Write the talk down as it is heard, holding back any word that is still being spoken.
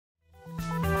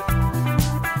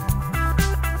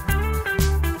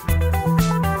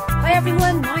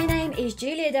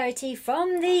Society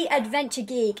from the Adventure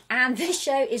Geek, and this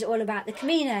show is all about the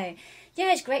Camino.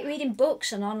 Yeah, it's great reading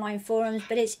books and online forums,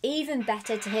 but it's even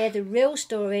better to hear the real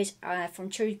stories from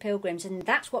true pilgrims, and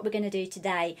that's what we're going to do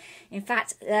today. In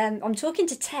fact, I'm talking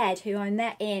to Ted, who I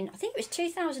met in, I think it was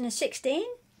 2016?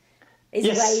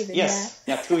 Yes,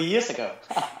 2 years ago.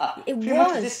 It Pretty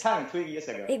was. much this time, 2 years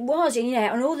ago. It was, and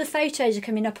yeah, and all the photos are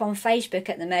coming up on Facebook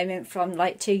at the moment from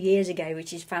like 2 years ago,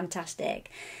 which is fantastic.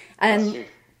 That's true.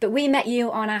 But we met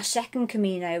you on our second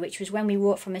Camino, which was when we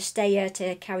walked from Estella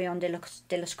to Carrion de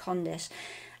los Condes.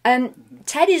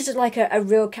 Ted is like a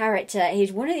real character.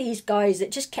 He's one of these guys that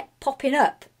just kept popping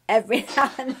up every now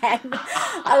and then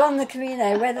along the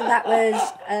Camino, whether that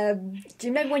was... do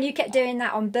you remember when you kept doing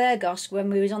that on Burgos when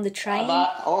we was on the train?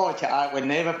 I would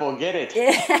never forget it.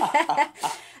 Yeah.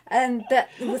 But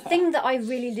the thing that I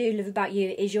really do love about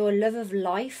you is your love of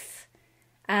life.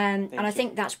 And I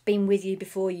think that's been with you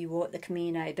before you walked the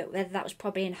Camino, but whether that was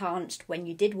probably enhanced when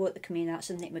you did walk the Camino, that's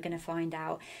something we're going to find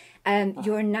out.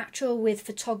 You're a natural with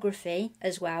photography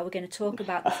as well. We're going to talk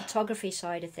about the photography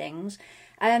side of things.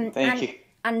 Thank you.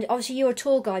 And obviously you're a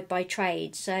tour guide by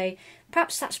trade, so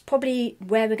perhaps that's probably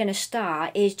where we're going to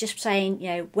start, is just saying, you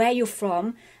know, where you're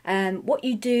from, what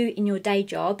you do in your day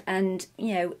job, and,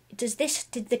 you know, did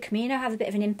the Camino have a bit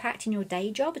of an impact in your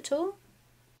day job at all?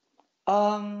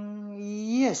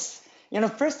 Yes.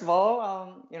 First of all,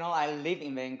 I live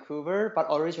in Vancouver, but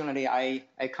originally I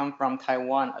come from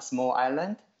Taiwan, a small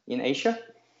island in Asia.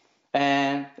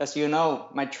 And as you know,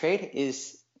 my trade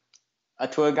is a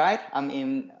tour guide. I'm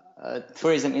in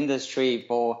tourism industry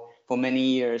for many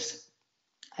years.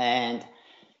 And,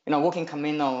 walking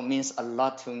Camino means a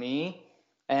lot to me.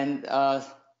 And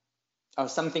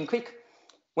something quick.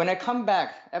 After I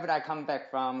come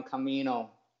back from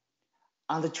Camino,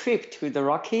 on the trip to the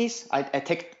Rockies, I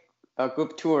take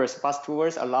group tours, bus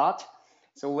tours a lot.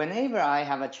 So whenever I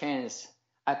have a chance,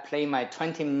 I play my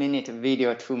 20-minute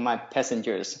video to my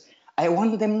passengers. I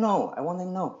want them to know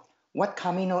what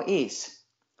Camino is.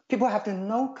 People have to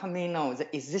know Camino,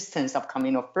 the existence of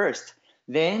Camino first.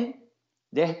 Then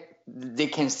they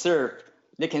can search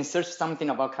something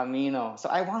about Camino. So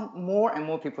I want more and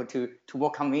more people to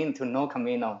walk Camino, to know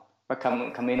Camino, what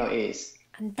Camino is.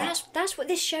 And that's what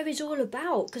this show is all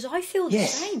about, because I feel the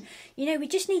same. We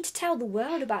just need to tell the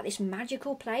world about this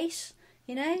magical place,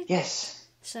 Yes.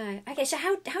 So, okay, so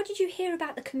how did you hear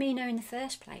about the Camino in the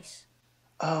first place?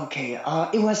 Okay,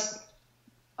 it was,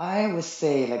 I would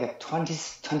say, like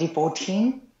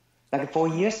 2014, like 4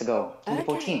 years ago,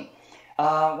 2014. Okay.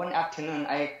 One afternoon,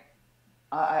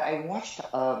 I watched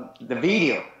the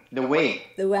video, The Way.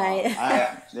 The Way.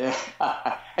 I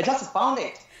just found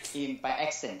it by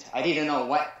accident. I didn't know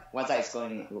what's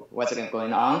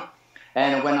going on.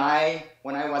 And when I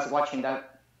was watching the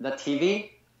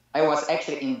TV, I was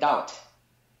actually in doubt.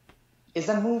 Is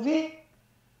the movie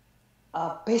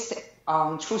based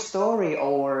on true story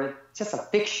or just a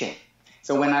fiction?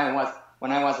 So when I was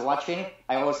watching,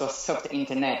 I also surfed the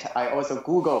internet. I also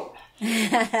Googled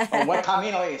what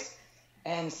Camino is,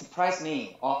 and surprised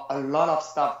me. A lot of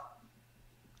stuff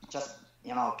just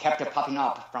kept popping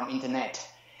up from internet.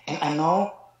 And I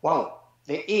know, wow,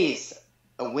 there is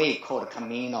a way called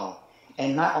Camino.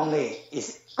 And not only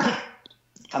is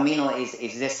Camino is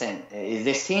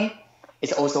existing,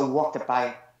 it's also walked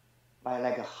by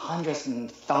like hundreds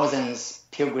and thousands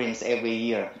pilgrims every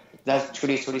year. That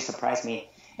truly surprised me.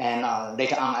 And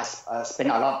later on, I spent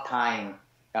a lot of time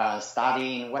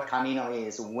studying what Camino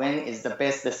is, when is the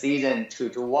best season to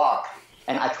walk.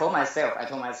 And I told myself,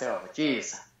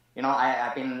 geez,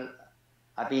 I've been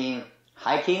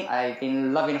hiking. I've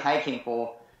been loving hiking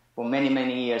for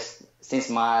many years since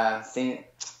I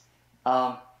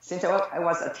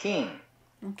was a teen.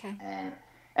 Okay.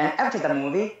 And after the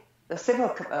movie,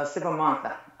 several months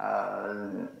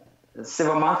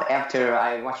after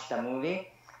I watched the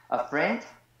movie, a friend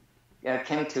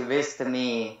came to visit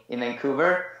me in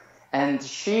Vancouver, and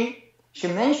she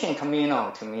mentioned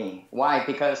Camino to me. Why?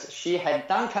 Because she had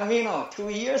done Camino 2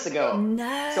 years ago.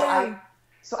 No.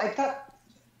 So I thought,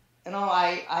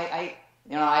 I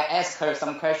asked her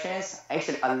some questions,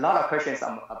 actually a lot of questions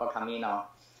about Camino.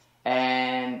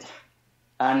 And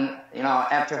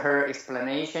after her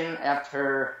explanation,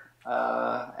 after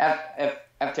I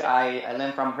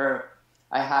learned from her,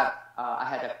 I had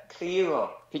a clearer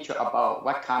picture about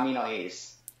what Camino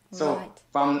is. So right.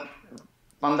 From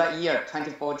that year,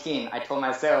 2014, I told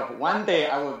myself one day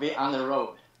I will be on the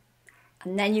road.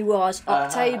 And then you was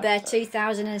October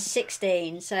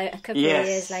 2016, so a couple of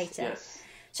years later. Yes,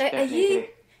 so definitely.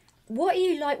 What are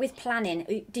you like with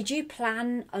planning? Did you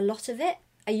plan a lot of it?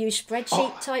 Are you a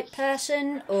spreadsheet type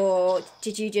person, or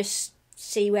did you just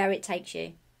see where it takes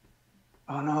you?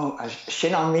 oh no,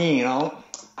 shame on me, you know.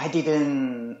 I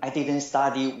didn't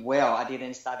study well. I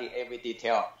didn't study every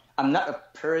detail. I'm not a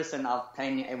person of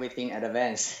planning everything in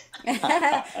advance.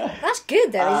 That's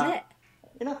good though, isn't it?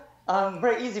 You know,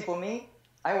 very easy for me.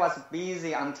 I was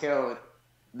busy until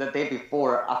the day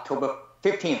before, October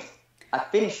 15th. I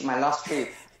finished my last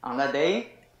trip on that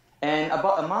day. And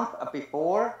about a month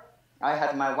before, I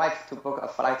had my wife to book a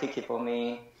flight ticket for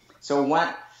me. So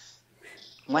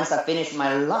once I finished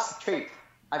my last trip,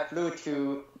 I flew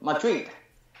to Madrid.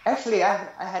 Actually, I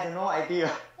had no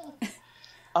idea.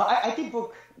 I did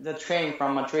book the train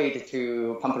from Madrid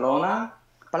to Pamplona,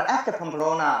 but after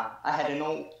Pamplona, I had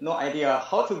no idea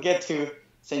how to get to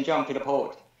St. John Peter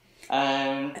Port.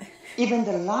 And even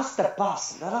the last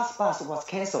bus was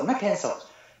canceled. Not canceled.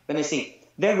 Let me see.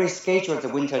 They rescheduled the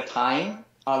winter time.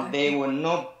 There were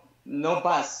no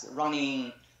bus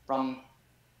running from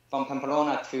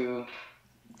Pamplona to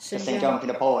St. John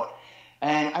Peter Port.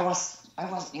 And I was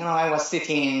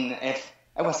sitting at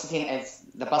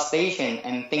the bus station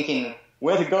and thinking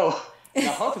where to go,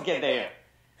 how to get there.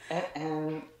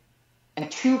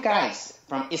 And two guys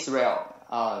from Israel,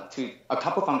 a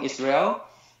couple from Israel,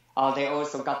 they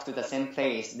also got to the same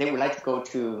place. They would like to go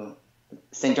to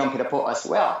St. John Peter Port as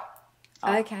well.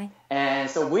 Okay.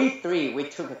 And so we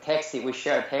took a taxi. We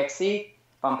shared a taxi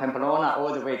from Pamplona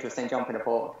all the way to St. John Peter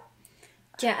Port.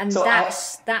 Yeah, and so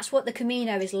that's what the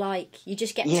Camino is like. You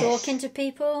just get talking to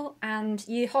people, and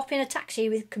you hop in a taxi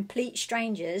with complete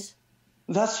strangers.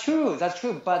 That's true.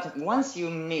 But once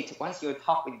you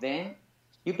talk with them,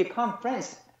 you become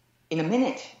friends in a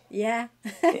minute. Yeah.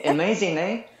 Amazing,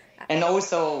 eh? And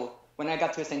also, when I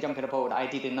got to St. John Peter Port, I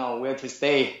didn't know where to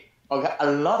stay. Okay,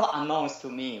 a lot of unknowns to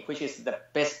me, which is the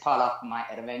best part of my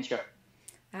adventure.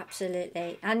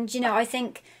 Absolutely. And,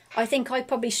 I think I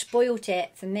probably spoilt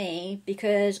it for me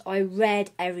because I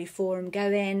read every forum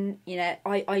going.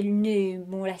 I knew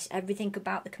more or less everything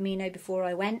about the Camino before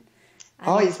I went.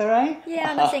 And, is that right?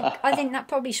 Yeah, and I think that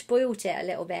probably spoilt it a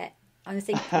little bit. And I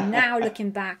think now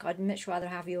looking back, I'd much rather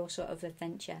have your sort of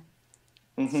adventure.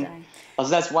 Mm-hmm. So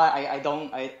that's why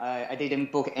I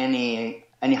didn't book any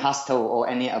hostel or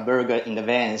any burger in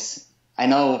advance. I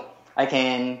know I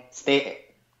can stay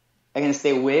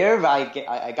wherever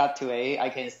I got to. I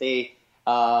can stay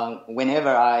whenever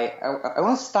I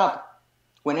want to stop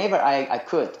whenever I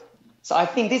could. So I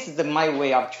think this is my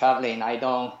way of traveling. I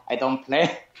don't plan.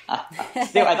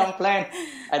 Still, I don't plan.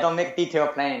 I don't make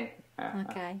detailed plan.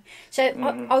 Okay. So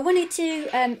I wanted to,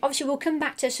 obviously we'll come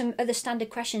back to some other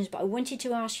standard questions, but I wanted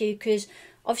to ask you, because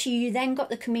obviously you then got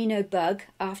the Camino bug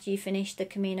after you finished the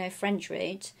Camino French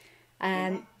route,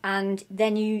 and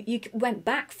then you went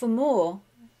back for more.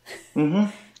 Mm-hmm.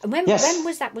 And when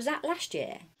was that? Was that last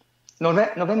year?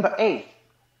 November 8th.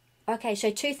 Okay,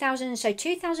 so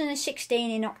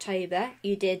 2016 in October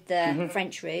you did the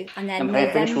French route, and then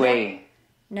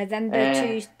November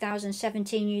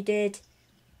 2017 you did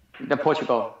the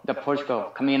Portugal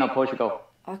Camino Portugal.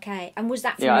 Okay, and was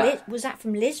that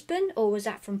from Lisbon or was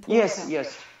that from Portugal?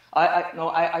 Yes.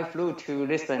 I flew to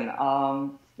Lisbon.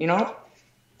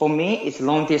 For me it's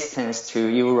long distance to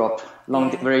Europe,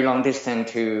 very long distance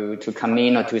to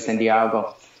Camino to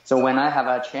Santiago. So whenever I have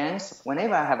a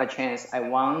chance, I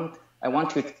want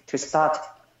to start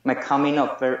my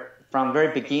Camino from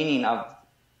very beginning of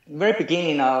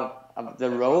the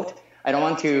road.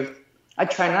 I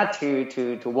try not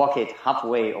to walk it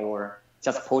halfway or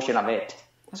just portion of it.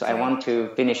 Okay. So I want to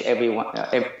finish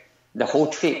the whole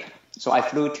trip. So I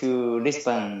flew to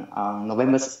Lisbon on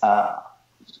November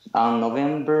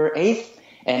 8th,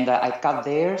 and I got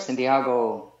there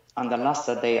Santiago on the last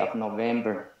day of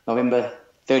November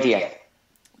 30th.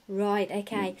 Right,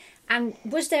 okay. And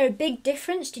was there a big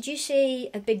difference? Did you see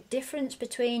a big difference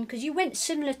between, because you went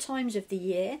similar times of the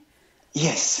year?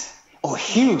 Yes. Oh,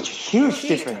 huge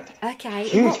difference. Okay.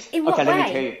 Huge. In what way? Let me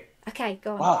tell you. Okay,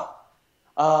 go on.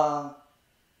 Wow.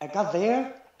 I got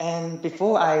there, and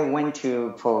before I went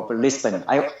for Lisbon,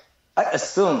 I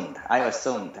assumed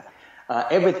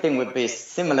everything would be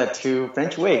similar to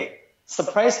French way.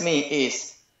 Surprised me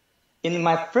is, in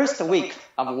my first week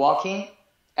of walking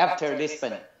after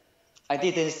Lisbon, I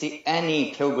didn't see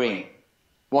any pilgrim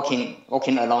walking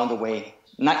along the way.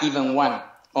 Not even one.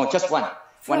 Oh, just one.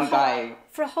 One guy.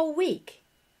 For a whole week?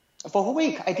 For a whole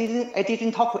week, I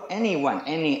didn't talk to anyone,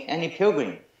 any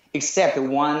pilgrim, except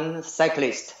one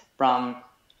cyclist from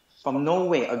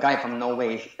Norway, a guy from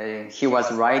Norway. He was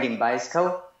riding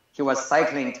bicycle. He was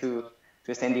cycling to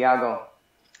Santiago.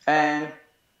 And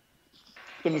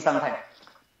give me some time.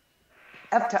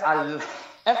 After I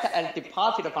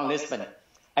departed from Lisbon,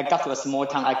 I got to a small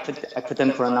town. I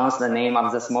couldn't pronounce the name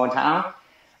of the small town.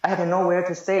 I had nowhere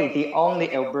to stay. The only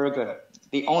albergue,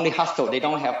 the only hostel, they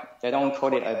don't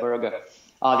call it albergue.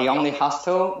 The only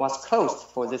hostel was closed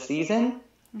for the season.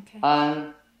 Okay.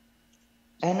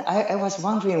 And I was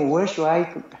wondering where should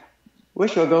I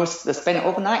go spend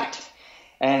overnight.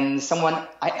 And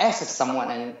I asked someone,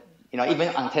 and even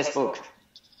on textbook,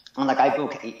 on the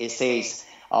guidebook, it says,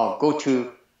 go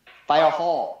to Fire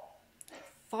Hall.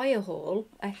 Fire Hall?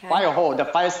 Okay. Fire Hall, the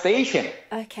fire station.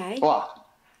 Okay. Well,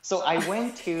 so I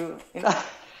went to,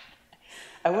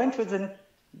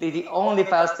 the only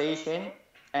fire station,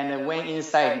 and I went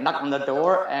inside, knocked on the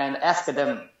door, and asked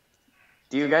them,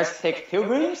 do you guys take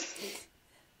pilgrims?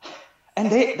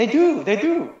 And they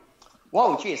do.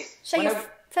 Whoa, jeez. So your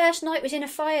first night was in a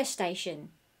fire station?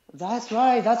 That's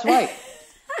right.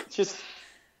 Just,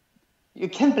 you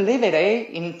can't believe it, eh?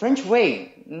 In French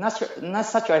way, not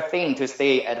such a thing to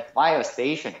stay at a fire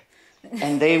station.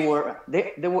 And there were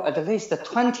at least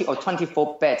 20 or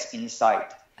 24 beds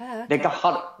inside. Oh, okay. They got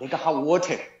hot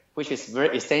water, which is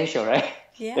very essential, right?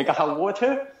 Yeah. They got hot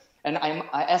water, and I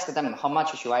asked them, how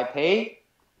much should I pay?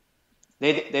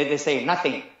 They say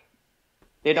nothing.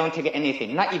 They don't take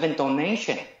anything, not even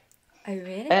donation. Oh,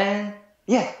 really? And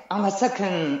yeah, on my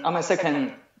second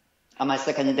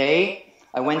day,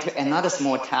 I went to another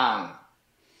small town,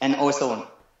 and also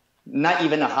not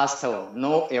even a hostel,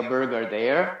 no albergue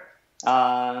there.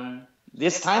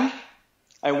 This time,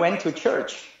 I went to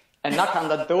church and knocked on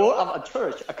the door of a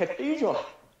church, a cathedral.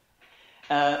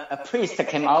 A priest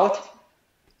came out,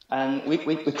 and we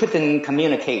couldn't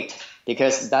communicate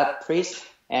because that priest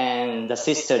and the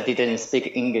sister didn't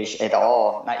speak English at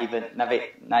all, not even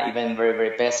very,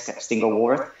 very basic single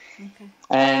word. Okay.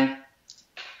 And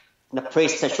the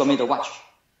priest showed me the watch.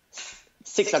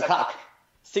 6 o'clock.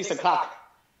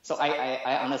 So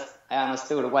I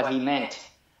understood what he meant.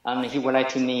 He would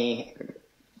like me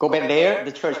go back there,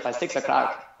 the church, by 6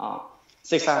 o'clock,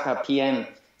 6 o'clock p.m.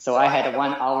 So I had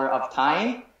 1 hour of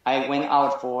time. I went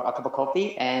out for a cup of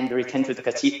coffee and returned to the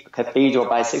cathedral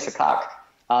by 6 o'clock.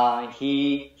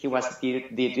 He was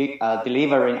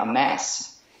delivering a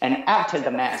mass, and after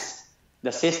the mass,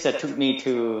 the sister took me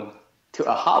to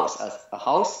a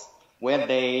house where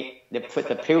they put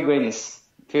the pilgrims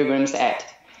at.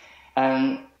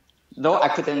 And though I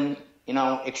couldn't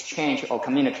exchange or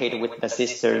communicate with the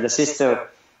sister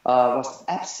was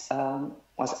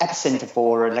absent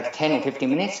for like 10 or 15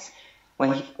 minutes.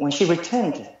 When she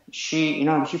returned, she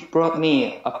brought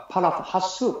me a pot of hot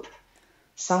soup,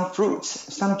 some fruits,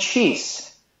 some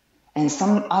cheese, and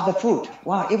some other food.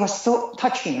 Wow, it was so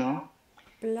touching,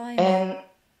 Blimey. And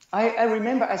I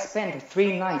remember I spent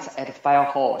 3 nights at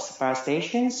fire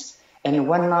stations, and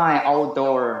 1 night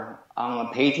outdoor on a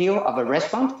patio of a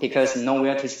restaurant because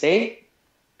nowhere to stay.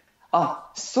 Oh,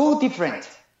 so different.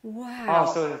 Wow.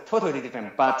 Oh, so totally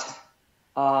different. But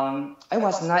I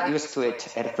was not used to it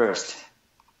at first.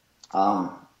 In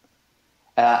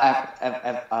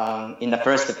the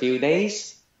first few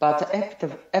days, but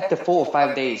after 4 or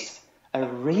 5 days, I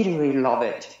really, really love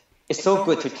it. It's so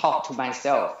good to talk to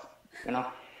myself,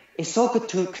 It's so good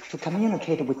to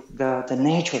communicate with the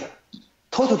nature.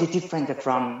 Totally different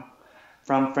from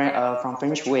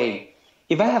French way.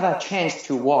 If I have a chance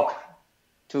to walk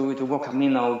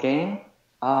Camino again,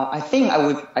 I think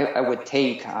I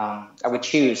would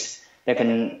choose like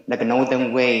a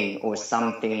northern way or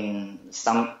something,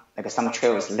 some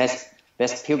trails,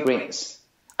 less pilgrims.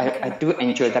 I do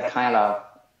enjoy that kind of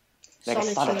like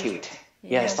solitude.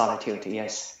 Yeah. Solitude.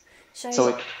 Yes.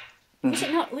 So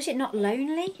was it not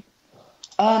lonely?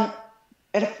 At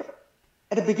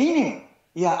the beginning,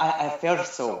 yeah, I felt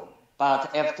so.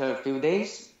 But after a few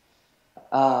days,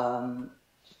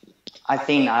 I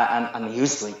think I'm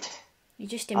used to it. You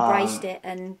just embraced it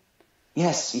and...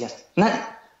 Yes.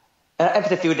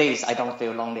 After a few days, I don't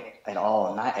feel lonely at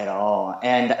all, not at all.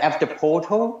 And after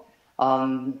Porto,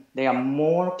 there are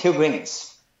more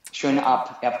pilgrims showing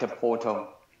up after Porto.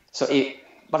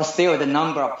 But still, the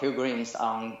number of pilgrims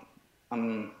on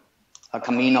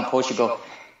Camino, Portugal,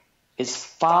 is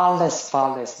far less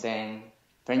than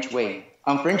French way.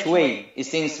 On French way, it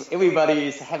seems everybody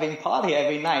is having party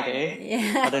every night, eh?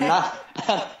 Yeah. But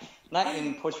not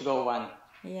in Portugal one.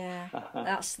 Yeah,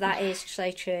 that is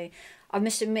so true. I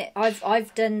must admit,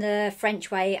 I've done the French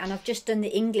way and I've just done the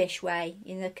English way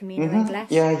in the Camino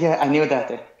Inglés. Yeah, I knew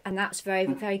that. And that's very,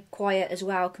 very quiet as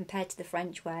well compared to the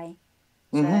French way.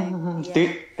 So,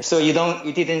 yeah. So you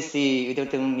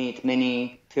didn't meet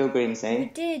many pilgrims, eh? We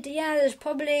did, yeah. There's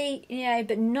probably,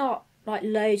 but not like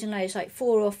loads and loads, like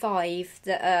 4 or 5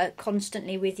 that are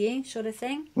constantly with you, sort of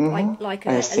thing. Like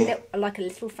a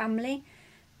little family.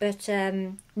 but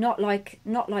not like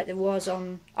there was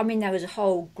on. I mean, there was a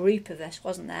whole group of us,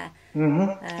 wasn't there?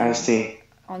 I see.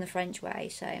 On the French way.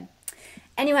 So,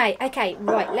 anyway, okay,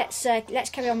 right. Let's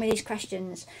carry on with these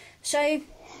questions. So,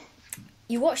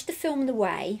 you watched the film The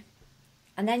Way,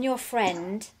 and then your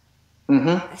friend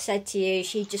said to you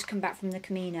she'd just come back from the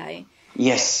Camino.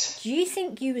 Yes. Do you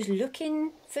think you was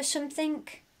looking for something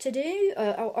to do?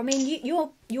 I mean,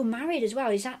 you're married as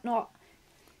well. Is that not?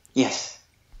 Yes.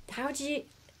 How did you?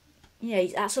 You know,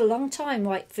 that's a long time,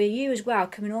 right, for you as well.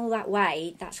 Coming all that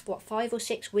way, that's what, 5 or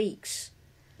 6 weeks.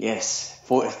 Yes,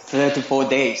 for 34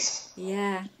 days.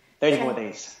 Yeah. 34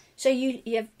 days. So you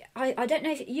have. I don't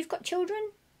know if you've got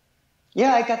children.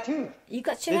 Yeah, I got 2. You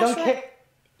got 2. They That's don't right.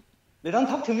 They don't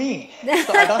talk to me, so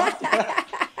I don't have to.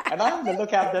 I don't have to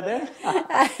look after them.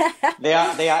 They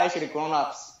are actually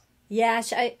grown-ups. Yeah,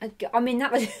 so I mean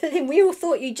that was the thing. We all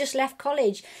thought you just left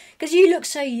college because you look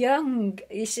so young.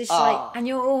 It's just like, and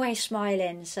you're always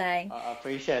smiling. So I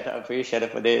appreciate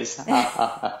it for this.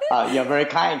 You're very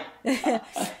kind.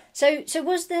 So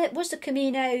was the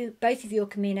Camino, both of your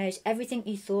Caminos, everything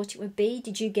you thought it would be?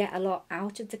 Did you get a lot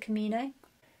out of the Camino?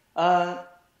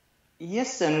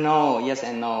 Yes and no. Yes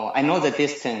and no. I know the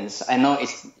distance. I know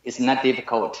it's not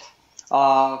difficult.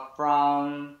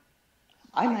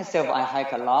 I myself, I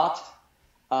hike a lot.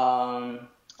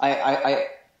 I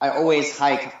always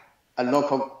hike a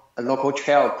local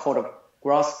trail called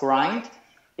Gross Grind.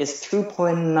 It's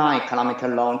 2.9 kilometer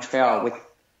long trail with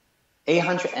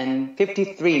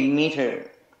 853 meter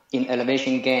in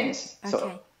elevation gains. Okay.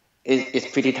 So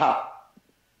it's pretty tough.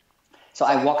 So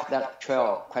I walk that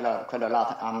trail quite a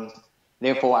lot.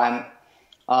 Therefore,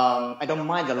 I don't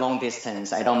mind the long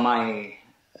distance. I don't mind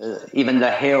even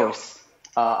the hills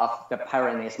of the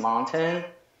Pyrenees mountain.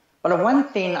 But one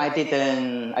thing I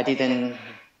didn't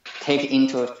take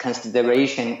into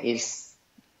consideration is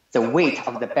the weight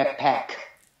of the backpack.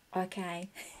 Okay.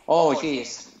 Oh,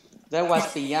 geez. That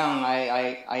was beyond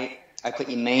I could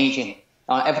imagine.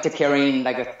 After carrying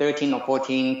like 13 or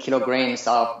 14 kilograms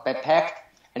of backpack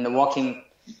and walking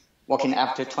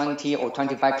after 20 or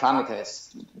 25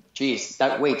 kilometers, geez,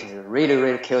 that weight really,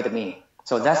 really killed me.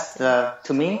 So that's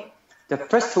to me, the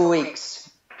first 2 weeks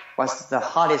was the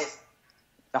hardest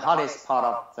part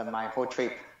of my whole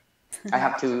trip. I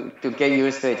have to get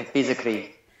used to it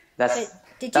physically. That's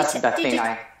the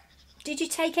thing. Did you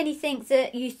take anything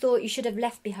that you thought you should have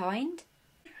left behind?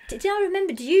 Did I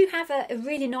remember? Did you have a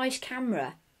really nice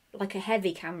camera, like a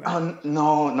heavy camera?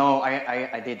 No,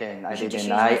 I didn't. I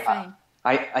didn't.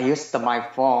 I used my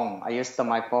phone.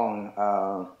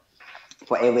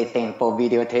 For everything, for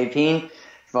videotaping,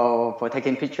 for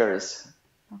taking pictures.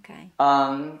 Okay.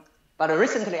 But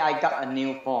recently I got a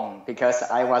new phone because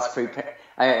I was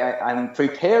I'm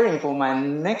preparing for my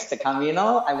next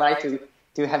Camino. I would like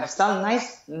to have some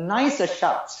nicer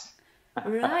shots.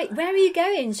 Right. Where are you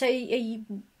going? So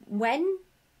when?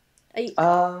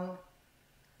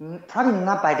 Probably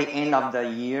not by the end of the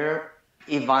year.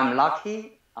 If I'm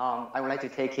lucky, I would like to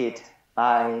take it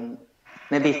by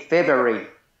maybe February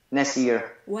next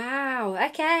year. Wow,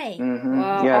 okay.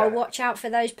 Well, yeah. I'll watch out for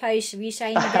those posts of you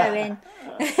saying you're going.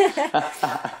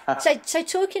 So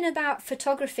talking about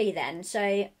photography then,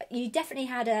 so you definitely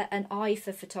had an eye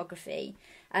for photography.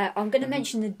 I'm going to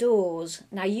mention the doors.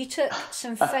 Now, you took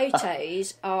some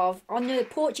photos on the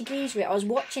Portuguese route. I was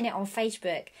watching it on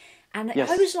Facebook, and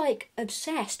I was like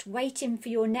obsessed, waiting for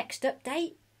your next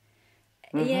update.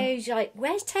 You know, it was like,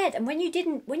 where's Ted? And when you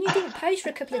didn't post for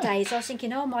a couple of days, I was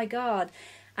thinking, oh my God.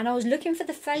 And I was looking for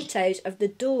the photos of the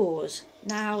doors.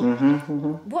 Now,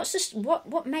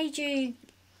 what made you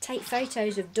take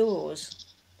photos of doors?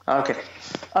 Okay,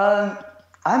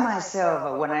 I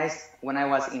myself, when I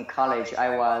was in college,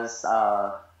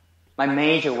 my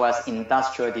major was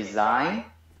industrial design.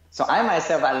 So I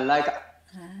myself, I like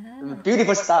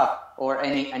beautiful stuff or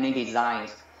any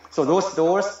designs. So those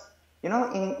doors, you know,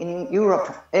 in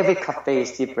Europe, every cafe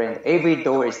is different. Every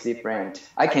door is different.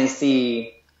 I can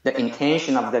see the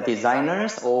intention of the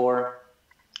designers or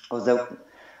the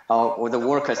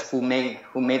workers who made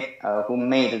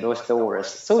those doors.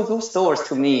 So those doors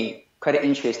to me quite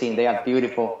interesting. They are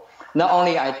beautiful. Not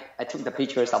only I took the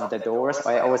pictures of the doors,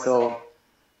 I also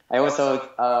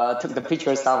took the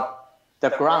pictures of the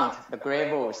ground, the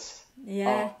gravels,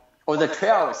 or the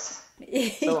trails.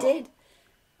 You did.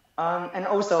 And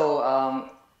also,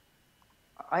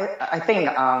 I think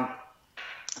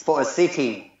for a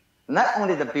city, not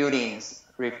only the buildings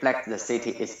reflect the city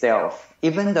itself,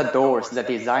 even the doors, the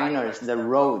designers, the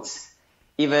roads,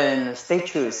 even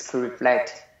statues could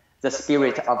reflect the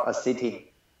spirit of a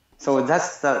city. So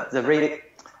that's the really,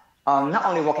 not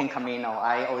only walking Camino,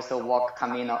 I also walk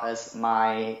Camino as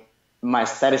my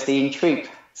sightseeing trip.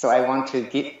 So I want to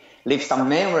leave some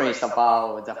memories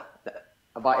about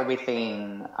about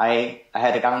everything I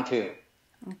had gone to.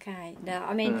 Okay. No,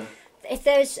 I mean, if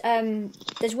there's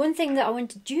one thing that I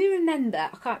wanted. Do you remember?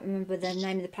 I can't remember the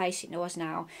name of the place it was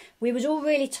now. We was all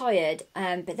really tired,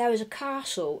 but there was a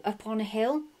castle up on a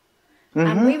hill.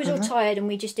 And we was all tired and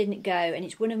we just didn't go, and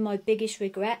it's one of my biggest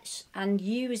regrets. And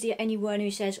you was the only one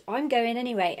who says, I'm going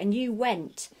anyway, and you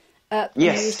went up and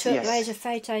you took loads of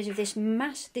photos of this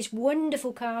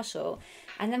wonderful castle,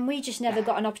 and then we just never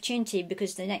got an opportunity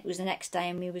because the next day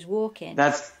and we was walking.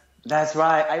 That's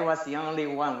right. I was the only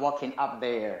one walking up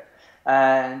there.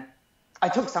 I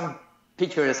took some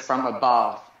pictures from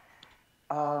above.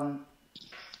 I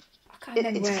can't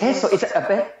remember where castle.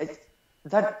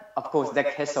 Of course,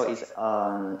 that castle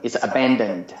is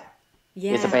abandoned.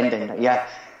 Yeah. It's abandoned. Yeah.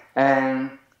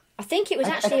 I think it was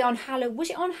actually on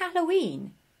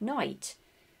Halloween night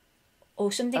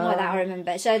or something like that. I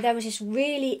remember. So there was this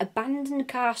really abandoned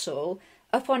castle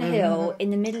up on a hill in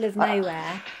the middle of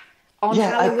nowhere on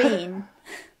Halloween.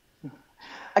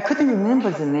 I couldn't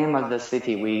remember the name of the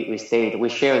city we stayed. We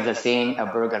shared the same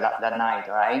burger that night,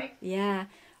 right? Yeah.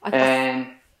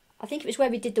 I think it was where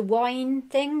we did the wine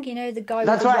thing, you know, the guy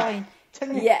with the wine.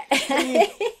 Yeah.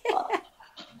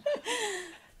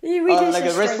 Like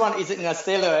a restaurant is in a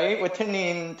cellar, right? We're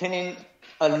turning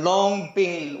a long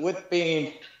bean with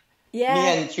bean. Yeah. Me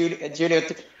and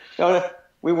Juliet,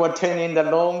 we were turning the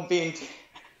long bean.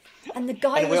 And the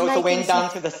guy we also went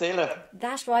down to the cellar.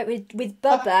 That's right, with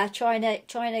Bubba trying to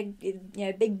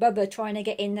Big Bubba trying to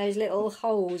get in those little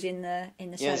holes in the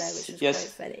cellar, which was quite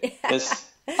funny. Yes.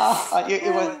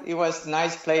 It was a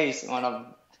nice place, one of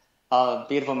a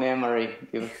beautiful memory.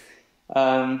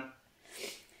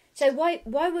 So while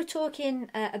we're talking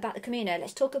about the Camino,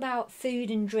 let's talk about food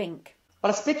and drink.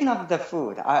 Well, speaking of the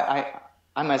food, I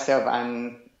myself,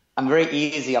 I'm very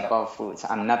easy about foods.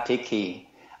 I'm not picky.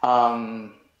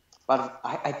 But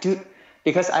I do,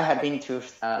 because I have been to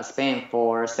Spain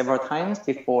for several times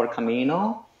before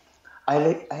Camino.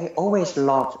 I always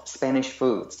loved Spanish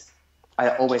foods. I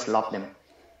always loved them.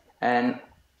 And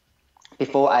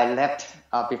before I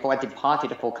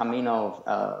departed for Camino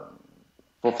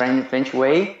for French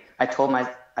way, I told my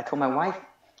wife,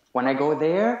 when I go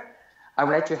there, I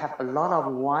would like to have a lot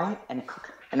of wine and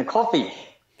coffee.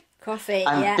 Coffee,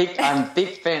 I'm a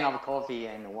big fan of coffee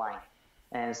and wine.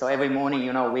 And so every morning,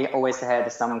 we always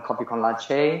had some coffee con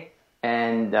leche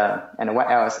and what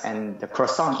else? And the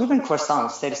croissant. Even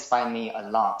croissant satisfy me a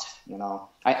lot.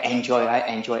 I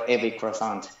enjoy every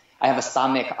croissant. I have a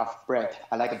stomach of bread.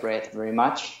 I like bread very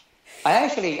much. I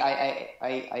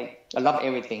love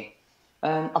everything.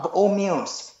 Of all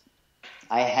meals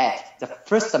I had, the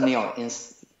first meal in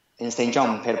St.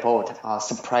 John Airport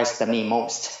surprised me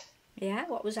most. Yeah,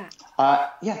 what was that?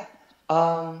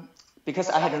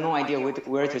 Because I had no idea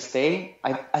where to stay,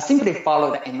 I simply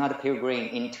followed another pilgrim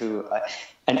into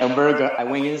an albergue. I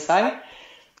went inside.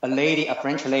 A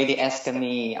French lady asked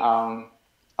me,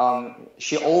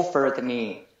 she offered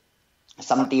me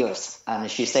some deals,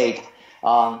 and she said,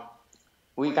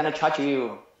 we're going to charge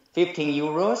you 15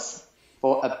 euros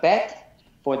for a bed,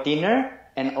 for dinner,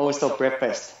 and also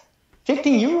breakfast.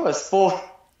 15 euros for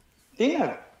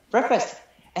dinner, breakfast,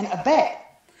 and a bed.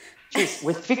 Jeez,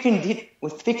 with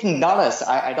 $15,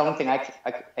 I don't think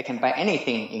I can buy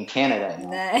anything in Canada.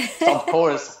 No. So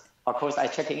of course, I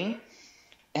check in,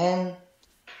 and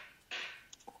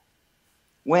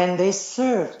when they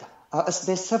served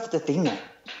the dinner,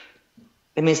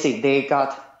 let me see,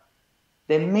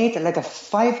 they made like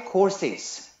 5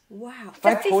 courses. Wow, 5 for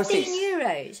 15 courses.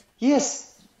 euros.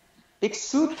 Yes, big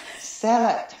soup,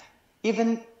 salad,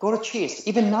 even goat cheese.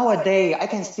 Even nowadays, I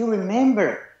can still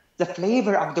remember the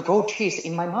flavor of the goat cheese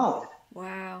in my mouth.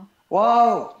 Wow.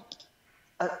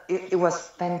 It was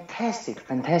fantastic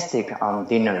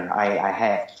dinner I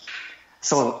had.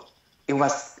 So it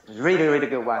was really, really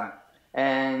good one.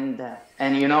 And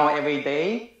every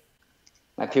day,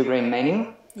 my pilgrim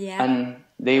menu, and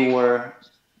they were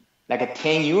like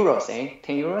 10 euros, 10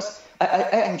 euros.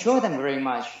 I enjoy them very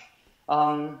much.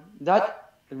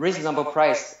 That reasonable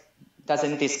price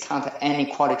doesn't discount any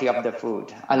quality of the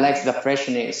food. I like the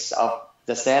freshness of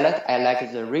the salad. I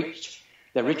like the rich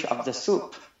of the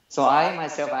soup. So I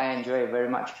enjoy it very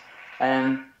much.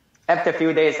 And after a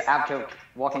few days after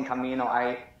walking Camino,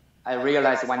 I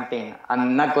realized one thing: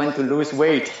 I'm not going to lose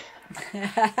weight.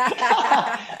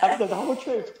 After the whole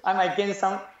trip, I might gain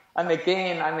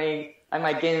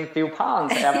a few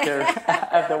pounds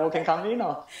after walking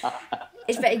Camino.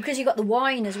 It's better because you got the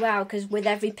wine as well. Because with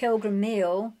every pilgrim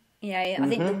meal, You know, I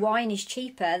think the wine is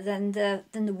cheaper than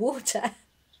the water.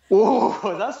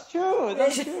 Oh, that's true.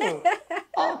 That's true.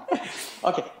 Oh.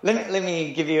 Okay, let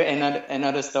me give you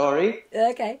another story.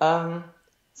 Okay.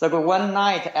 So one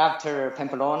night after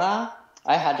Pamplona,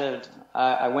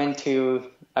 I went to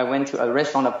a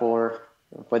restaurant for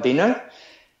dinner.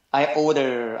 I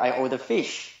order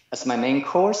fish as my main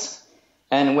course,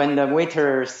 and when the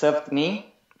waiter served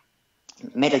me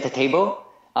at the table,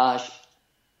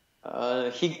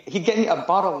 he gave me a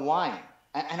bottle of wine,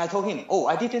 and I told him, "Oh,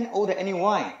 I didn't order any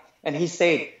wine," and he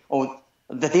said, "Oh,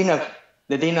 the dinner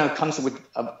comes with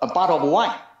a bottle of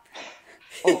wine."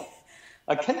 Oh,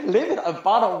 I can't believe it, a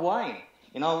bottle of wine.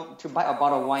 You know, to buy a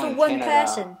bottle of wine for in one Canada.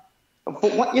 person.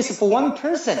 For one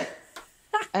person,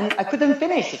 and I couldn't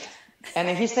finish it.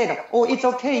 And he said, "Oh, it's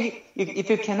okay. If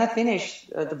you cannot finish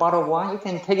the bottle of wine, you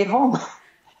can take it home.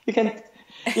 you can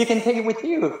take it with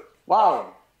you."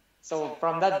 Wow. So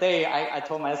from that day, I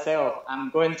told myself, I'm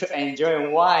going to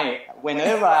enjoy wine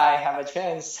whenever I have a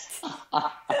chance.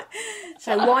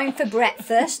 So wine for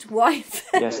breakfast, wine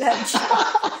for Yes. lunch.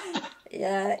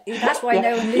 Yeah, that's why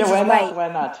no one loses weight. Why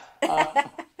not?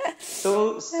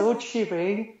 So cheap,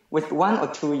 eh? With 1 or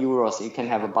 2 euros, you can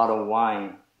have a bottle of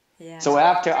wine. Yeah. So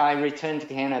after I returned to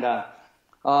Canada,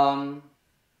 I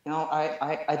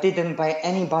didn't buy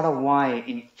any bottle of wine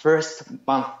in first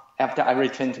month after I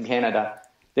returned to Canada.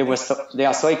 They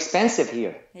are so expensive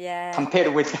here. Yeah.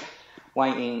 Compared with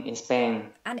wine in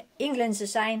Spain. And England's the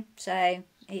same, so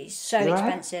it's so Is that right?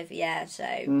 expensive. Yeah. So.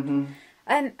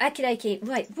 Okay.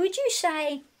 Right. Would you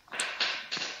say?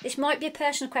 This might be a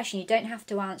personal question. You don't have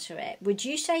to answer it. Would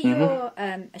you say you're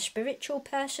a spiritual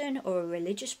person or a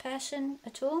religious person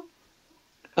at all?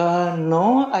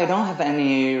 No, I don't have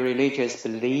any religious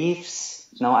beliefs.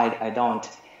 No, I don't.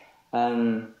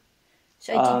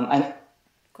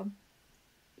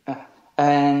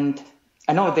 And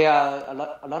I know there are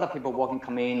a lot of people walking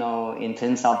Camino in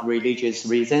terms of religious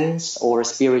reasons or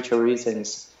spiritual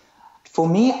reasons. For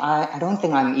me, I don't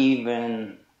think I'm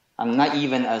not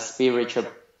even a spiritual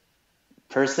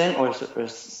person or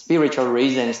spiritual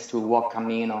reasons to walk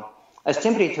Camino. I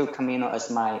simply took Camino as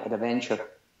my adventure.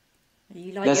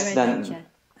 You like your adventure?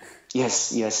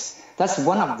 Yes. That's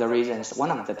one of the reasons,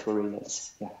 one of the 2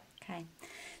 reasons. Yeah. Okay.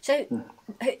 So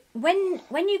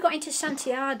when you got into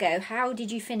Santiago, how did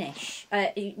you finish?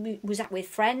 Was that with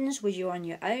friends? Was you on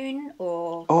your own?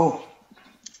 Or? Oh,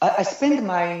 I spent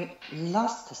my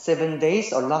last 7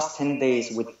 days or last 10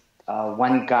 days with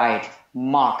one guide,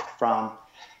 Mark from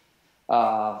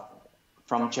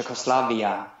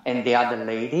Czechoslovakia, and the other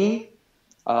lady,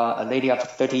 a lady of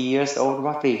 30 years old,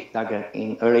 roughly, like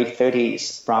in early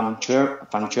 30s, from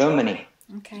Germany.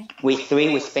 Okay.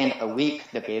 We spent a week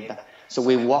together. So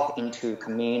we walked into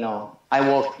Camino. I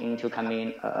walked into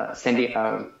Camino,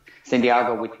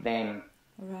 Santiago with them.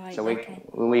 Right. So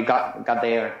we got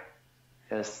there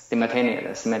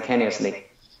simultaneously.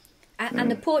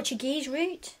 And the Portuguese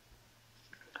route?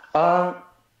 Portuguese.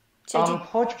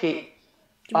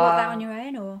 Did you walk that on your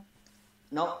own, or?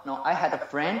 No. I had a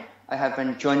friend.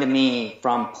 Joined me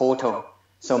from Porto.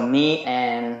 So me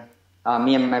and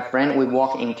my friend, we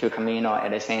walked into Camino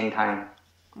at the same time.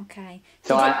 Okay.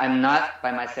 So I'm not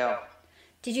by myself.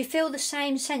 Did you feel the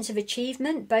same sense of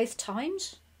achievement both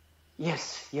times?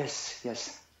 Yes.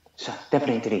 So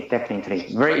definitely.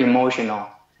 Very emotional.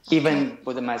 Okay. Even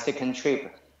with my second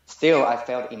trip, still I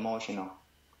felt emotional.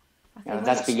 Okay,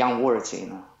 that's beyond words,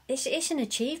 It's an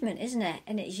achievement, isn't it?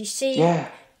 And you see,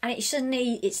 and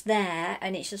suddenly it's there,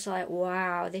 and it's just like,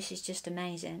 wow, this is just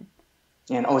amazing.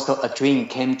 And also a dream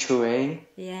came true, eh?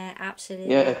 Yeah,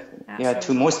 absolutely. Yeah.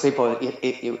 To most people,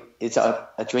 it's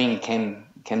a dream came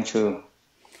true.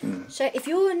 So, if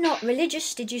you're not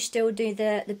religious, did you still do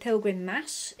the pilgrim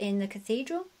mass in the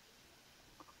cathedral?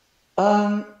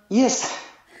 Yes,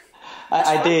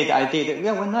 I did.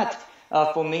 Yeah, why not?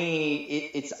 For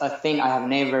me, it's a thing I have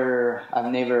never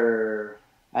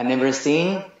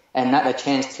seen, and not a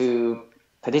chance to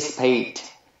participate.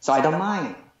 So I don't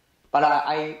mind. But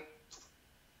I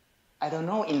don't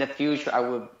know in the future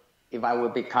if I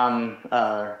would become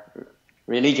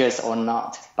religious or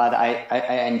not. But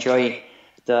I enjoy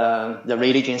the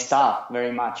religion stuff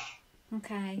very much.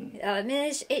 Okay, I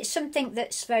mean it's something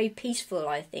that's very peaceful,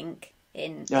 I think,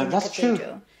 in the that's cathedral.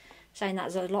 True. Saying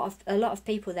that there's a lot of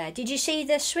people there. Did you see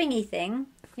the swingy thing?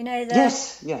 You know the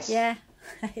Yes. Yeah.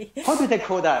 How did they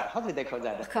call that? I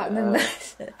can't remember.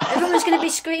 Everyone's going to be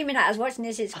screaming at us watching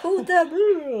this. It's called the.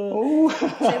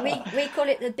 So we call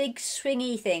it the big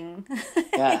swingy thing.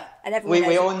 Yeah. And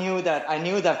we all knew that. I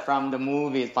knew that from the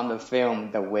movies, from the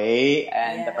film, the way,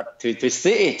 and to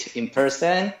see it in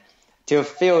person, to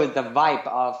feel the vibe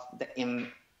of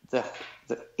the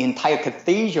entire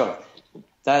cathedral.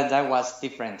 That was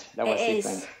different.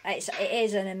 It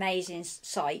is an amazing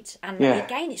sight, and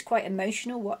again, it's quite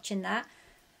emotional watching that.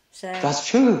 So that's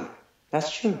true.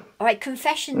 All right,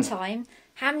 confession time.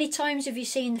 How many times have you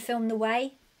seen the film The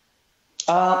Way?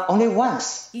 Only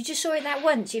once. You just saw it that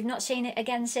once. You've not seen it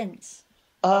again since.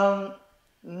 No.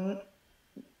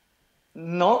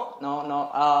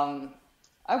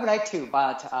 I would like to,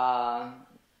 but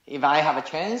if I have a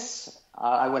chance,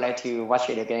 I would like to watch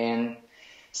it again.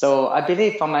 So I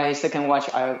believe from my second watch,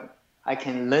 I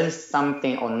can learn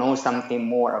something or know something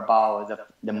more about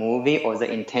the movie or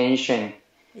the intention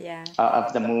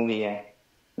of the movie. Yeah.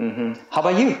 Mm-hmm. How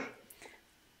about you?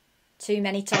 Too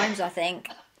many times, I think.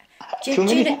 Do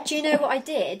you know what I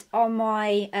did on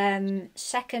my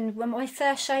my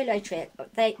first solo trip?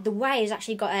 The Way has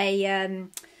actually got a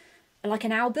like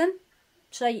an album,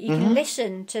 so you can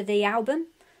listen to the album.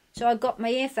 So I got my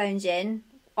earphones in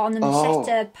on the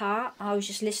Meseta part. I was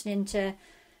just listening to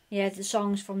the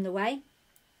songs from The Way,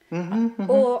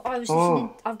 or I was listening.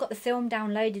 I've got the film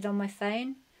downloaded on my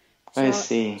phone. So, I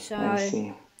see.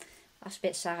 That's a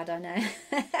bit sad, I know.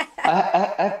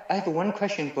 I have one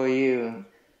question for you.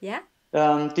 Yeah.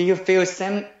 Do you feel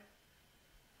same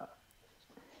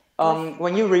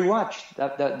when you rewatch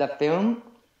the film?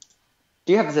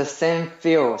 Do you have the same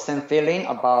feeling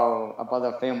about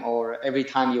the film, or every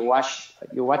time you watch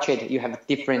it, you have a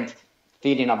different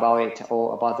feeling about it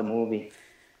or about the movie?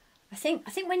 I think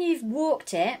when you've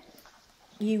walked it,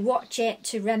 you watch it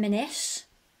to reminisce.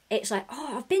 It's like,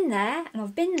 oh, I've been there and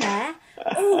I've been there.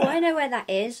 Oh, I know where that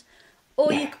is.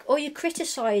 Or you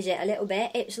criticise it a little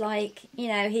bit. It's like,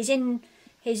 he's in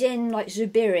like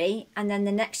Zubiri, and then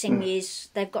the next thing is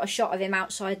they've got a shot of him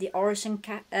outside the Orison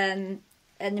and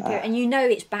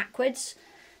it's backwards.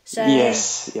 So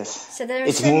yes. So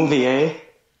it's a movie, eh?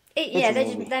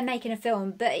 They're making a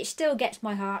film, but it still gets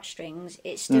my heartstrings.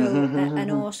 It's still an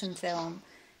awesome film,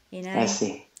 I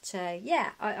see. So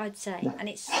yeah, I'd say, and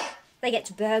they get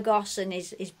to Burgos and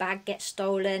his bag gets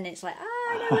stolen. It's like,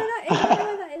 I know where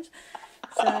that is.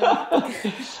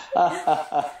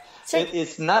 So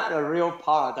it's not a real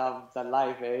part of the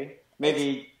life, eh?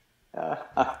 Maybe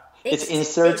it's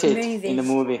inserted in the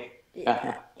movie.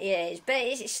 Yeah, it is, but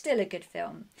it's still a good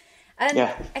film. Okay,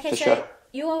 so sure.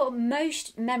 Your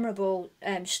most memorable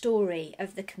story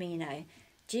of the Camino,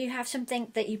 do you have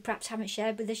something that you perhaps haven't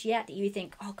shared with us yet that you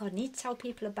think, oh God, I need to tell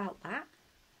people about that?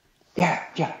 Yeah.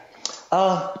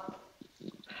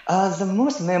 The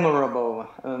most memorable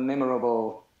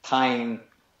time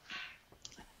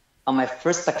on my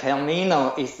first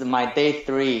Camino is my day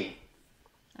 3.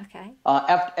 Okay.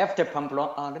 After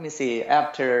Pamplona,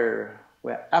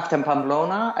 After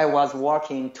Pamplona, I was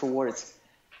walking towards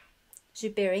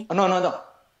Zubiri.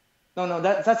 No.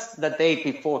 That's the day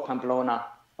before Pamplona.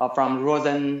 From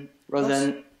Rosenvalles.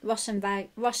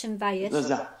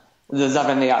 The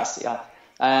Zavanillas, yeah.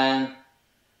 And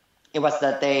it was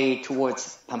the day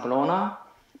towards Pamplona.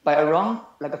 By around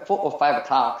like 4 or 5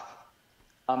 o'clock,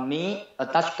 me, a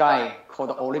Dutch guy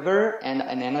called Oliver, and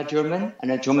a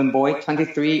German boy,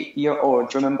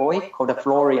 23-year-old German boy called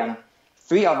Florian.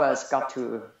 3 of us got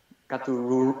to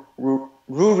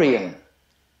Rurim,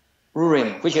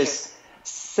 which is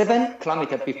 7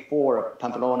 kilometers before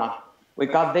Pamplona. We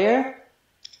got there.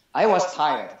 I was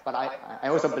tired, but I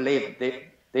also believe they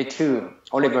too,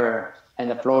 Oliver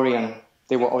and Florian,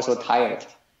 they were also tired.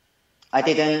 I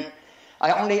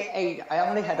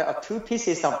only had 2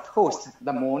 pieces of toast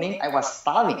the morning. I was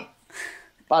starving.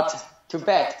 But too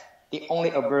bad, the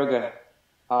only burger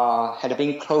had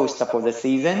been closed for the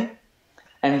season,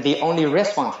 and the only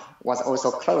restaurant was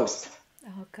also closed.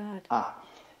 Oh God.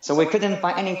 So we couldn't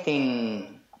find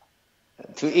anything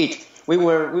to eat. We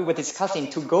were discussing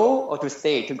to go or to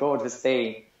stay.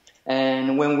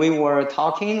 And when we were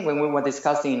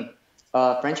discussing,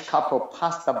 a French couple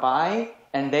passed by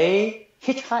and they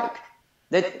hitchhiked.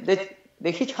 They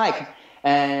hitchhiked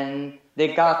and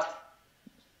they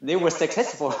were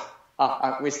successful.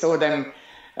 We saw them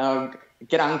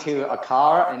get onto a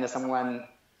car and someone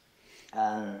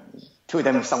took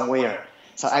them somewhere.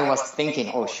 So I was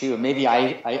thinking, oh shoot, maybe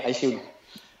I should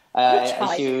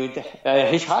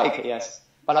hitchhike, yes.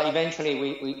 But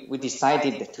eventually we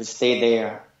decided to stay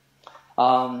there.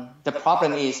 The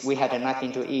problem is we had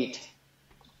nothing to eat.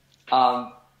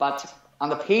 But on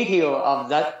the patio of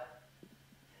that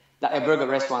burger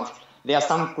restaurant, there are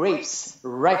some grapes,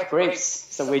 ripe grapes.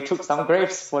 So we took some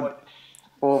grapes for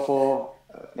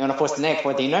snack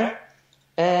for dinner.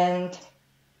 And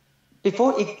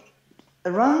before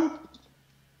around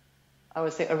like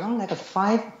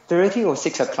 5:30 or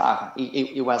 6 o'clock,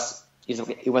 it was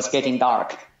getting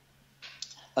dark.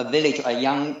 a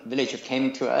young villager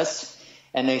came to us,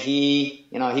 and he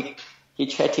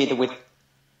chatted with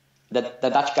the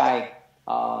Dutch guy,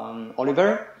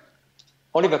 Oliver.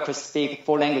 Oliver could speak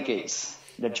 4 languages: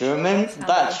 the German,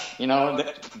 Dutch.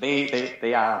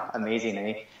 They are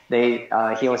amazing. He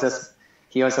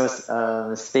also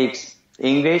speaks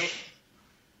English,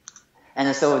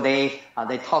 and so they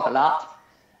talk a lot.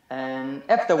 And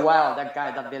after a while, that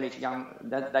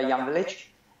young village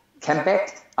came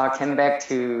back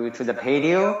to the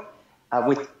patio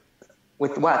with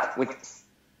what?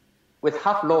 With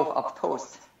half loaf of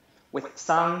toast, with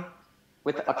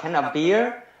a can of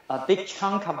beer, a big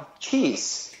chunk of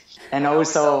cheese, and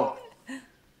also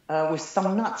with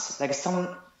some nuts, like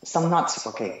some nuts.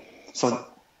 Okay, so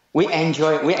we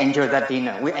enjoy that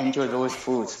dinner. We enjoy those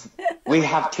foods. We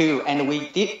have to, and we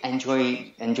did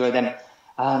enjoy them.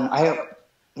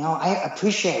 I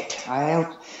appreciate. I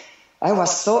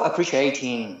was so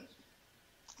appreciating,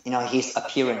 his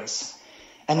appearance,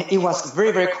 and it was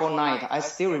very, very cold night. I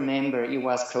still remember it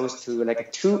was close to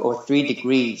like 2 or 3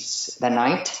 degrees that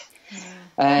night.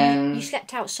 And you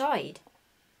slept outside.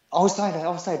 Outside.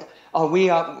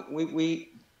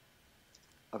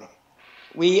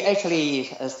 We actually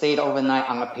stayed overnight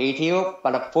on a patio,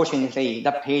 but unfortunately,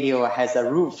 the patio has a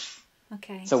roof.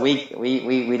 Okay. So we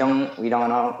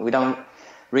don't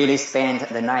really spend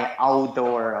the night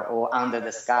outdoor or under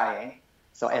the sky.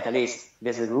 So at least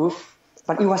there's a roof.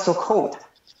 But it was so cold.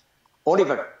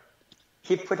 Oliver,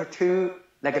 he put 2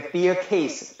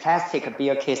 plastic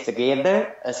beer case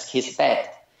together as his bed,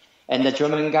 and the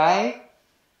German guy,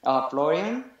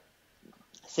 Florian,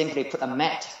 simply put a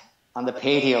mat on the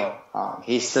patio.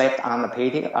 He slept on the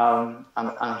patio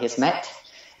on his mat,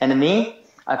 and me,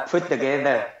 I put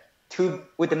together 2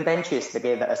 wooden benches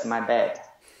together as my bed.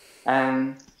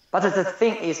 But the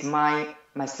thing is, my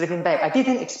sleeping bag, I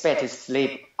didn't expect to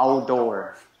sleep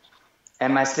outdoor,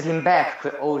 and my sleeping bag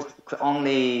is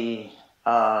only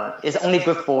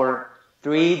good for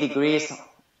 3 degrees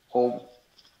or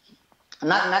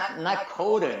not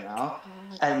colder,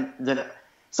 And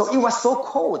so it was so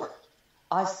cold.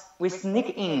 I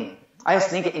sneak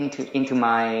into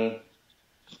my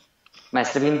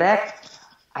sleeping bag.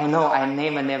 I know I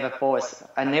never fell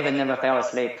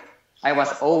asleep. I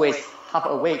was always half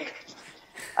awake.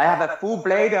 I have a full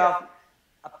blade of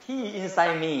a pea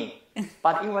inside me,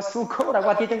 but it was so cold.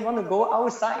 I didn't want to go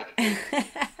outside.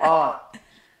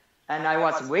 And I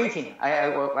was waiting. I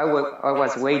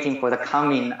was waiting for the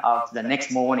coming of the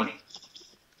next morning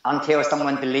until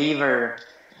someone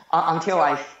until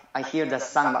I hear the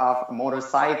sound of a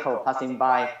motorcycle passing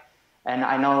by, and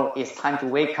I know it's time to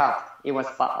wake up. It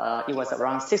was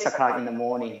around 6 o'clock in the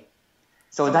morning.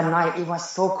 So that night it was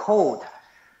so cold.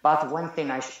 But one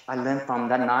thing I learned from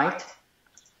that night,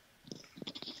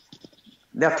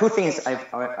 there are 2 things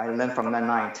I learned from that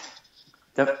night.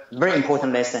 The very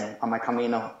important lesson on my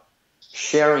Camino,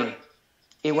 sharing.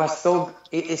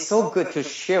 It's so good to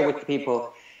share with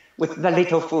people with the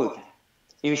little food.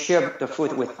 You share the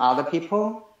food with other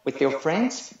people, with your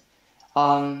friends.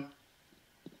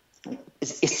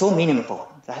 It's so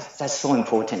meaningful. That's so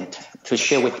important to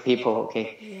share with people.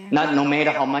 Okay, yeah. No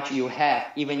matter how much you have,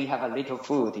 even you have a little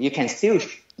food, you can still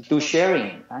do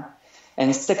sharing. Right?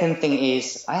 And second thing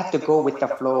is, I have to go with the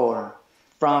flow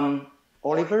from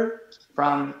Oliver,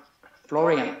 from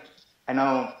Florian. I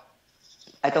know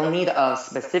I don't need a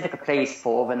specific place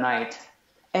for overnight.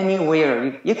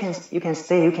 Anywhere you can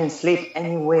stay, you can sleep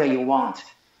anywhere you want,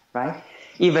 right?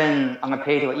 Even on a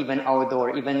patio, even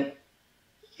outdoor, even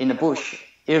in the bush.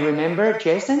 You remember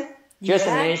Jason?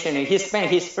 Jason mentioned he spent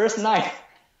his first night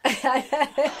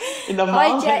in the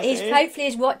mountains. Hopefully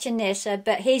he's watching this,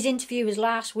 but his interview was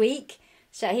last week,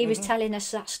 so he was telling us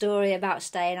that story about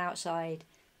staying outside.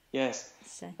 Yes.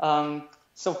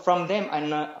 So from them,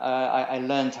 I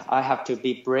learned I have to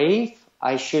be brave.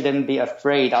 I shouldn't be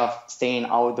afraid of staying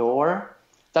outdoor.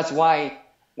 That's why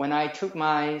when I took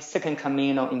my second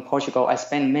Camino in Portugal, I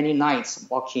spent many nights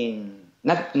walking.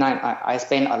 I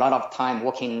spent a lot of time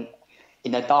walking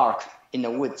in the dark in the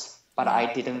woods, but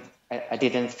I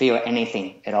didn't feel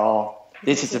anything at all.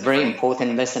 This is a very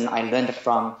important lesson I learned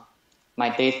from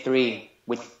my day 3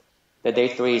 with the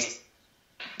day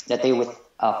with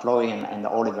Florian and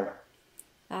Oliver.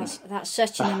 That's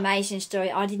such an amazing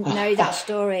story. I didn't know that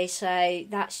story, so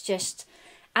that's just...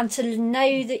 And to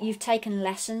know that you've taken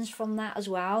lessons from that as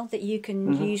well, that you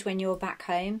can use when you're back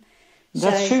home.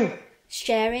 That's true.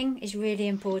 Sharing is really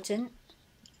important,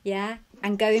 yeah,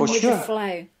 and going with the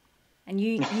flow. And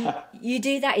you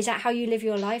do that. Is that how you live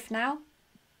your life now?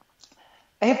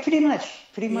 Pretty much.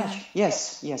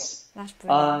 Yes. That's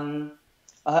brilliant.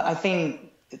 I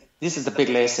think this is the big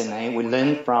lesson we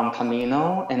learned from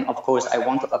Camino, and of course I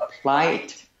want to apply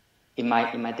it in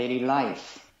my daily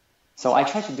life. So I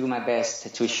try to do my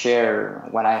best to share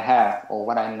what I have or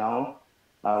what I know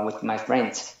with my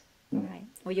friends. Right.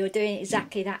 Well, you're doing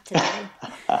exactly that today.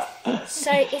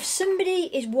 So if somebody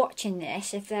is watching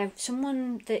this, if they're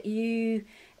someone that you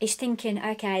is thinking,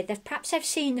 okay, they've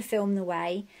seen the film The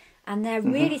Way, and they're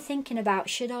really thinking about,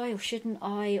 should I or shouldn't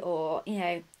I, or, you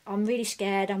know, I'm really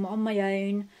scared, I'm on my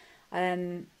own,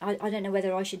 I don't know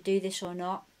whether I should do this or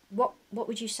not. What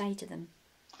would you say to them?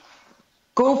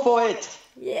 Go for it.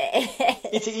 Yeah.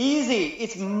 It's easy.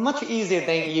 It's much easier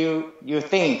than you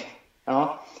think. You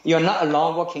know? You're not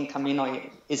alone walking Camino.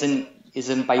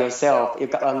 Isn't by yourself.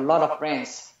 You've got a lot of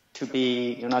friends to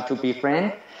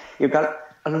befriend. You've got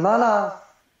a lot of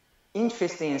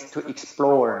interesting things to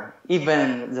explore.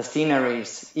 Even the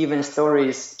sceneries, even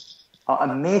stories,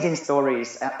 amazing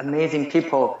stories, amazing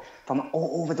people from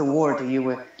all over the world.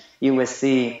 You will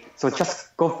see. So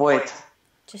just go for it.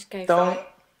 Just go for it.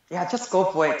 Yeah, just go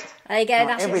for it. There you go.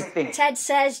 That's everything. What Ted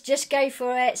says. Just go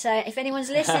for it. So if anyone's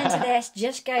listening to this,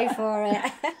 just go for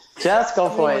it. Just go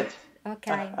for it.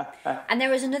 Okay. And there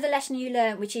was another lesson you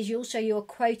learned, which is also your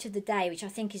quote of the day, which I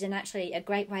think is actually a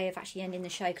great way of actually ending the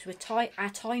show, because our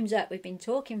time's up. We've been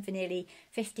talking for nearly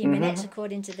 15 minutes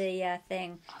according to the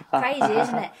thing. Crazy,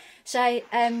 isn't it? So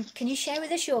can you share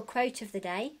with us your quote of the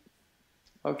day?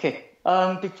 Okay.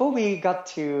 Before we got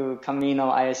to Camino,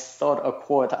 I saw a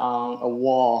quote on a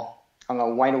wall, on a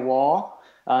white wall,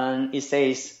 and it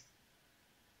says,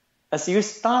 "As you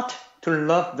start to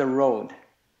love the road,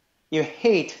 you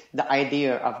hate the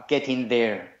idea of getting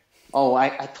there." Oh,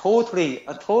 I totally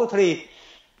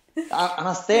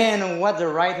understand what the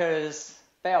writers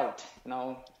felt, you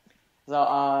know. So,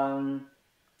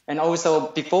 and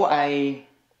also before I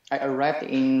arrived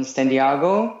in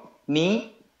Santiago,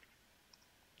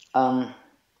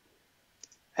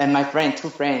 and my two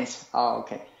friends.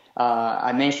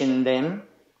 I mentioned them.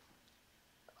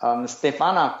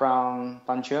 Stefana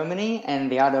from Germany,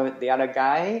 and the other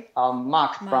guy,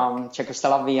 Mark from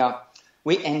Czechoslovakia.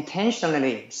 We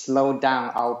intentionally slowed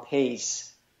down our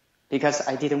pace because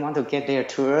I didn't want to get there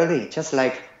too early. Just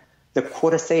like the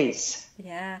quote says.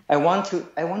 Yeah. I want to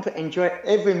enjoy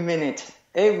every minute.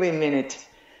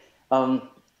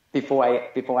 Before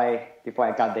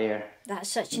I got there. That's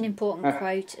such an important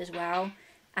quote as well.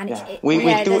 And we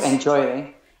do enjoy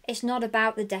it. It's not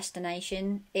about the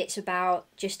destination. It's about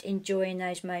just enjoying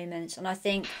those moments. And I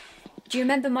think, do you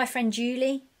remember my friend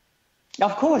Julie?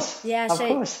 Of course. Yeah,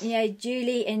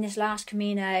 Julie in this last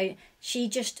Camino, she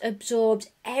just absorbed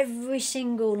every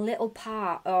single little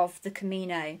part of the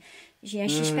Camino. She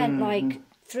spent like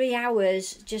 3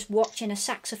 hours just watching a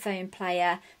saxophone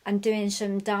player and doing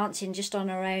some dancing just on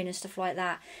her own and stuff like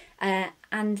that.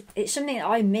 And it's something that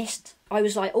I missed. I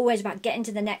was like always about getting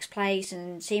to the next place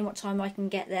and seeing what time I can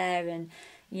get there. And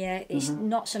it's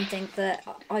not something that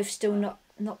I've still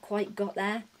not quite got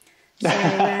there. So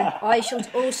I shall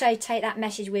also take that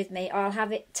message with me. I'll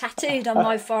have it tattooed on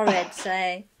my forehead.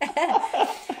 So,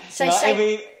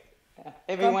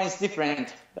 everyone is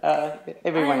different.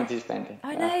 Everyone is different.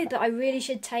 I know, but I really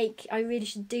should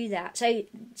do that. So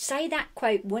say that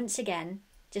quote once again,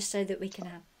 just so that we can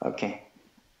have. Okay.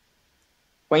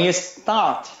 When you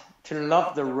start to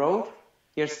love the road,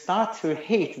 you start to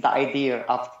hate the idea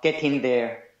of getting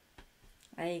there.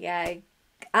 There you go.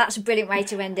 That's a brilliant way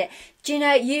to end it. Do you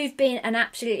know, you've been an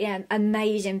absolutely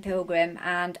amazing pilgrim,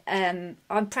 and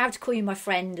I'm proud to call you my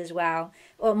friend as well,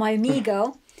 or my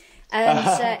amigo. So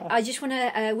I just want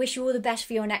to wish you all the best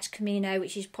for your next Camino,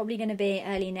 which is probably going to be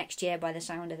early next year by the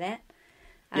sound of it.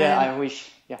 I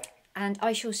wish. Yeah. And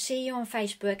I shall see you on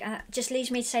Facebook. And it just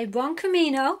leaves me to say, Buen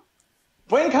Camino.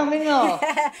 Buen Camino.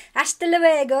 Hasta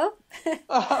luego.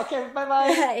 Okay,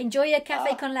 bye-bye. Enjoy your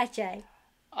café con leche.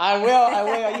 I will.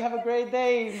 You have a great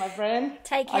day, my friend.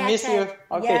 Take care. I miss you.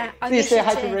 Okay. Yeah, please say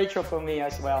hi to Rachel for me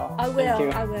as well. I will. Thank you.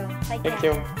 I will. Take care. Thank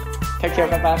you. Take care.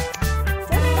 Bye-bye.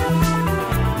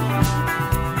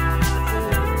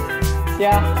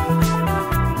 Yeah.